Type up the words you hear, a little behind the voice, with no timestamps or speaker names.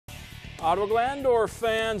Ottawa-Glandorf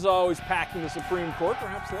fans always packing the Supreme Court.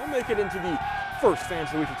 Perhaps they'll make it into the first Fans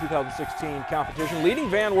of the Week of 2016 competition. Leading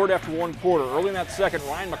Van Wert after one quarter. Early in that second,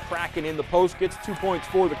 Ryan McCracken in the post gets 2 points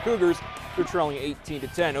for the Cougars. They're trailing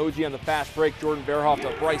 18-10. OG on the fast break. Jordan Verhoff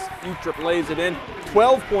to Bryce Utrip lays it in.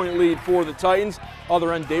 12-point lead for the Titans.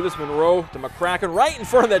 Other end, Davis Monroe to McCracken. Right in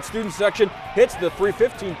front of that student section. Hits the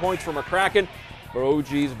 15 points for McCracken. For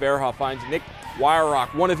OG's Verhoff finds Nick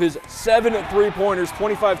Weirach, one of his 7 3-pointers,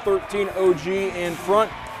 25-13 OG in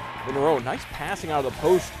front. Monroe, nice passing out of the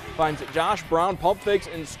post, finds Josh Brown, pump fakes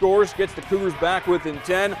and scores, gets the Cougars back within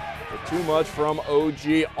 10, but too much from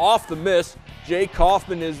OG. Off the miss, Jay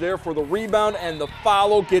Kaufman is there for the rebound and the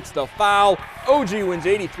follow, gets the foul. OG wins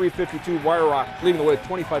 83-52, Weirach leading the way with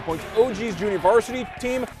 25 points. OG's junior varsity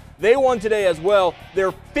team, they won today as well,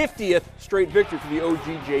 their 50th straight victory for the OG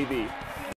JV.